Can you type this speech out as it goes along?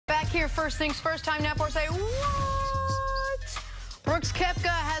here. First things first, time now for say what? Brooks Koepka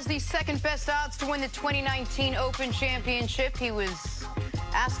has the second best odds to win the 2019 Open Championship. He was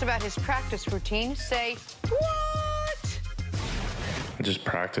asked about his practice routine. Say what? I just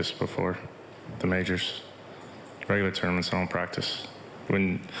practice before the majors. Regular tournaments, I don't practice.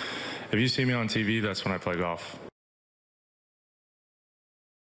 If you see me on TV, that's when I play golf.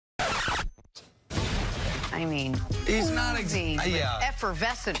 I mean, he's not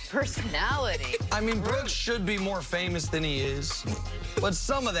effervescent personality. I mean, Brooks should be more famous than he is, but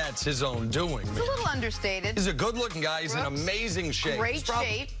some of that's his own doing. It's a little understated. He's a good-looking guy. He's in amazing shape. Great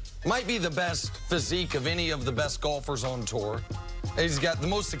shape. Might be the best physique of any of the best golfers on tour. He's got the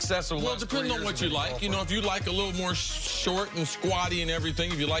most successful. Well, depending on what you like. Golfer. You know, if you like a little more short and squatty and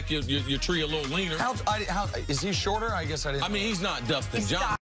everything, if you like your tree a little leaner. How is he shorter? I guess I didn't. I mean, he's not Dustin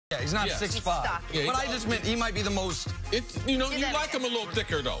Johnson. Yeah, he's not 6'5". Yeah, but I just meant he might be the most. You know, you like him a little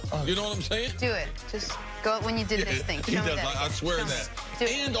thicker, though. You know what I'm saying? Do it. Just go when you did this thing. He does. I swear that.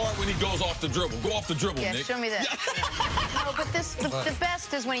 And or when he goes off the dribble. Go off the dribble, Nick. Nick. Show me that. No, but the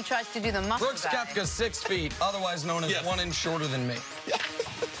best is when he tries to do the muscle Brooks Koepka, 6 feet, otherwise known as 1 inch shorter than me.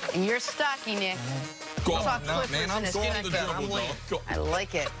 And you're stocky, Nick. Go on. Man, I'm going to the dribble, dog. I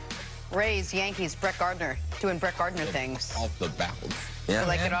like it. Rays, Yankees, Brett Gardner doing Brett Gardner things. Off the bounce. Yeah, you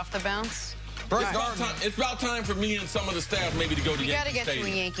like it off the bounce? It's about time for me and some of the staff maybe to go to Yankee Stadium. You got to get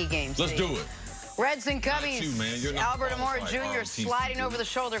to a Yankee game. Let's do it. Reds and Cubbies. Albert Amora Jr. sliding over the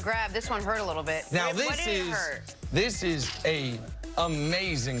shoulder grab. This one hurt a little bit. Now this is a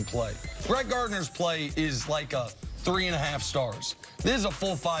amazing play. Brett Gardner's play is like a 3.5 stars. This is a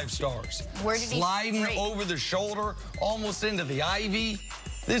full 5 stars. Where did he sliding over the shoulder, almost into the ivy.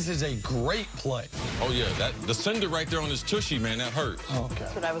 This is a great play. Oh, yeah. The cinder right there on his tushy, man, that hurt. Okay.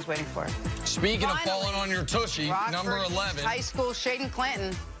 That's what I was waiting for. Speaking of falling on your tushy, Rockford, number 11. High school, Shaden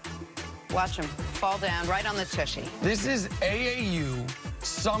Clanton. Watch him fall down right on the tushy. This is AAU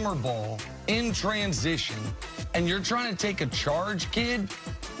summer ball in transition, and you're trying to take a charge, kid.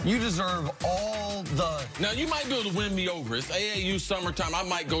 You deserve all the... Now, you might be able to win me over. It's AAU summertime. I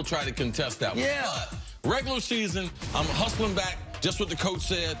might go try to contest that one. Yeah. But regular season, I'm hustling back. Just what the coach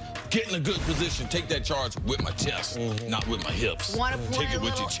said, get in a good position, take that charge with my chest, not with my hips. Want to play take it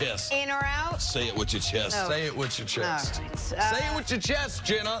with your chest. In or out? Say it with your chest. No. Say it with your chest. Right. Say it with your chest,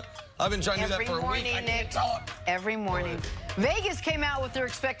 Jenna. I've been trying to do that for a week. I can't talk. Every morning. Vegas came out with their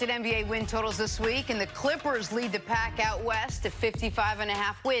expected NBA win totals this week, and the Clippers lead the pack out west at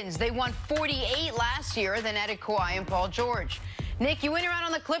 55.5 wins. They won 48 last year, then added Kawhi and Paul George. Nick, you went around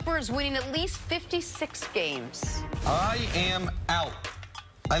on the Clippers, winning at least 56 games. I am out.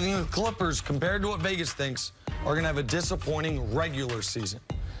 I think the Clippers, compared to what Vegas thinks, are going to have a disappointing regular season.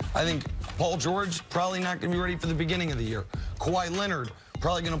 I think Paul George probably not going to be ready for the beginning of the year. Kawhi Leonard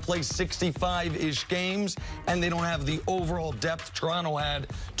probably going to play 65-ish games, and they don't have the overall depth Toronto had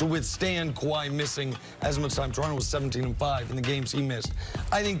to withstand Kawhi missing as much time. Toronto was 17-5 in the games he missed.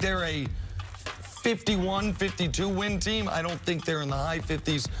 I think they're a 51, 52 win team. I don't think they're in the high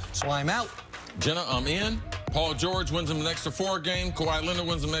 50s, so I'm out. Jenna, I'm in. Paul George wins them an extra 4 games. Kawhi Leonard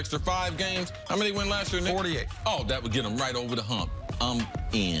wins them an extra 5 games. How many win last year, Nick? 48. Oh, that would get them right over the hump. I'm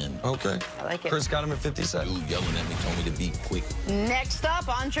in. Okay. I like it. Chris got him at 57. Dude yelling at me told me to be quick. Next up,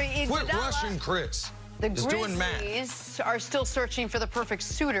 Andre Iguodala. Quit rushing Chris. The Grizzlies are still searching for the perfect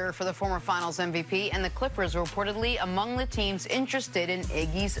suitor for the former Finals MVP, and the Clippers are reportedly among the teams interested in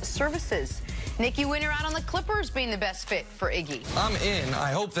Iggy's services. Nick, you win or out on the Clippers being the best fit for Iggy? I'm in. I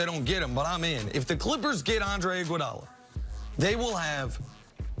hope they don't get him, but I'm in. If the Clippers get Andre Iguodala, they will have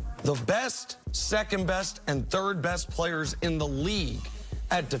the best, second best, and third best players in the league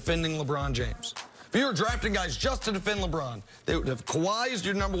at defending LeBron James. If you were drafting guys just to defend LeBron, they would have Kawhi as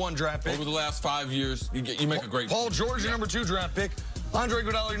your #1 draft pick. Over the last 5 years, you make a great Paul George, your #2 draft pick. Andre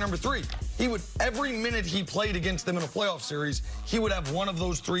Iguodala, your #3. He would, every minute he played against them in a playoff series, he would have one of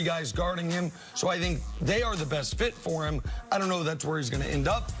those 3 guys guarding him. So I think they are the best fit for him. I don't know if that's where he's going to end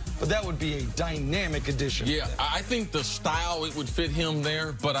up, but that would be a dynamic addition. Yeah, I think the style, it would fit him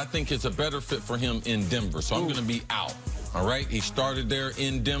there, but I think it's a better fit for him in Denver. So I'm going to be out. All right, he started there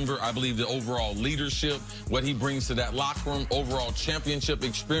in Denver. I believe the overall leadership, what he brings to that locker room, overall championship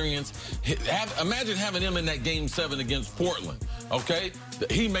experience. Imagine having him in that Game 7 against Portland, okay?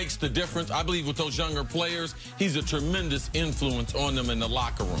 He makes the difference. I believe with those younger players, he's a tremendous influence on them in the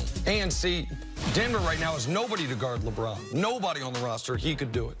locker room. And see, Denver right now has nobody to guard LeBron. Nobody on the roster. He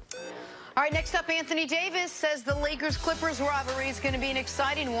could do it. All right, next up, Anthony Davis says the Lakers-Clippers rivalry is going to be an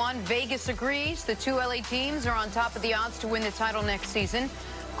exciting one. Vegas agrees. The 2 LA teams are on top of the odds to win the title next season.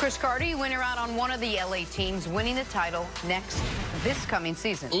 Chris Carter, you win or out on one of the LA teams winning the title next this coming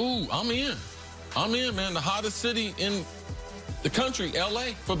season. Ooh, I'm in. I'm in, man. The hottest city in the country,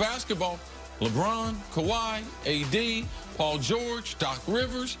 L.A., for basketball. LeBron, Kawhi, A.D., Paul George, Doc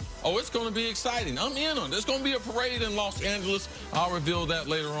Rivers. Oh, it's going to be exciting. I'm in on it. There's going to be a parade in Los Angeles. I'll reveal that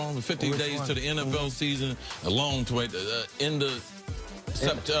later on. The 50 days to the NFL season, along to end of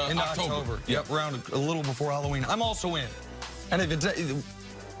October. Yep, around a little before Halloween. I'm also in. And if it's,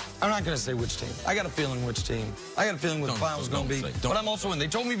 I'm not going to say which team. I got a feeling which team. I got a feeling what the final's going to be. But I'm also in. They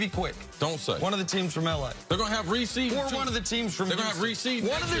told me be quick. Don't say. One of the teams from L.A. They're going to have reseed. Or one of the teams from They're going to have reseed.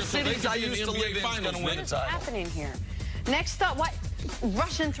 One of the cities I used to live in is going to win a title. What's happening here? Next up, what?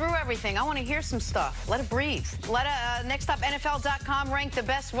 Rushing through everything. I want to hear some stuff. Let it breathe. Next up, NFL.com ranked the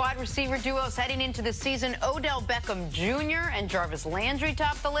best wide receiver duos heading into the season. Odell Beckham Jr. and Jarvis Landry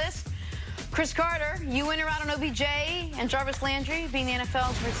top the list. Chris Carter, you in or out on OBJ and Jarvis Landry being the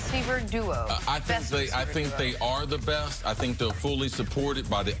NFL's receiver duo? I think they are the best. I think they're fully supported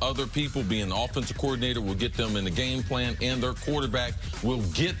by the other people. Being the offensive coordinator will get them in the game plan, and their quarterback will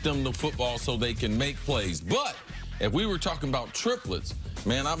get them the football so they can make plays. But if we were talking about triplets,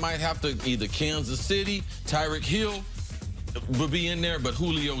 man, I might have to either Kansas City, Tyreek Hill would be in there, but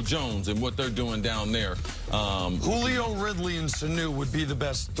Julio Jones and what they're doing down there. Julio, Ridley, and Sanu would be the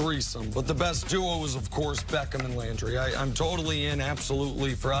best threesome, but the best duo is, of course, Beckham and Landry. I'm totally in,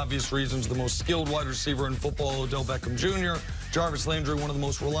 absolutely, for obvious reasons. The most skilled wide receiver in football, Odell Beckham Jr., Jarvis Landry, one of the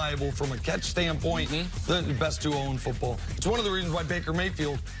most reliable from a catch standpoint, the best duo in football. It's one of the reasons why Baker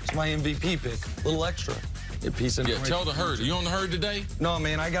Mayfield is my MVP pick. A little extra. A piece of information. Yeah, tell the herd. Are you on the herd today? No,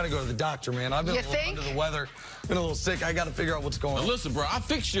 man, I got to go to the doctor, man. I've been a little under the weather, been a little sick. I got to figure out what's going on. Listen, bro, I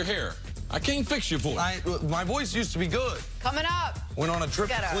fixed your hair. I can't fix your voice. My voice used to be good. Coming up. Went on a trip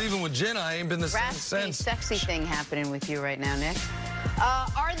to Cleveland with Jenna. I ain't been the same since. Sexy thing happening with you right now, Nick.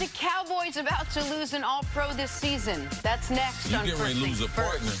 Are the Cowboys about to lose an All-Pro this season? That's next. You get ready to lose a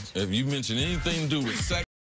partner if you mention anything to do with sex.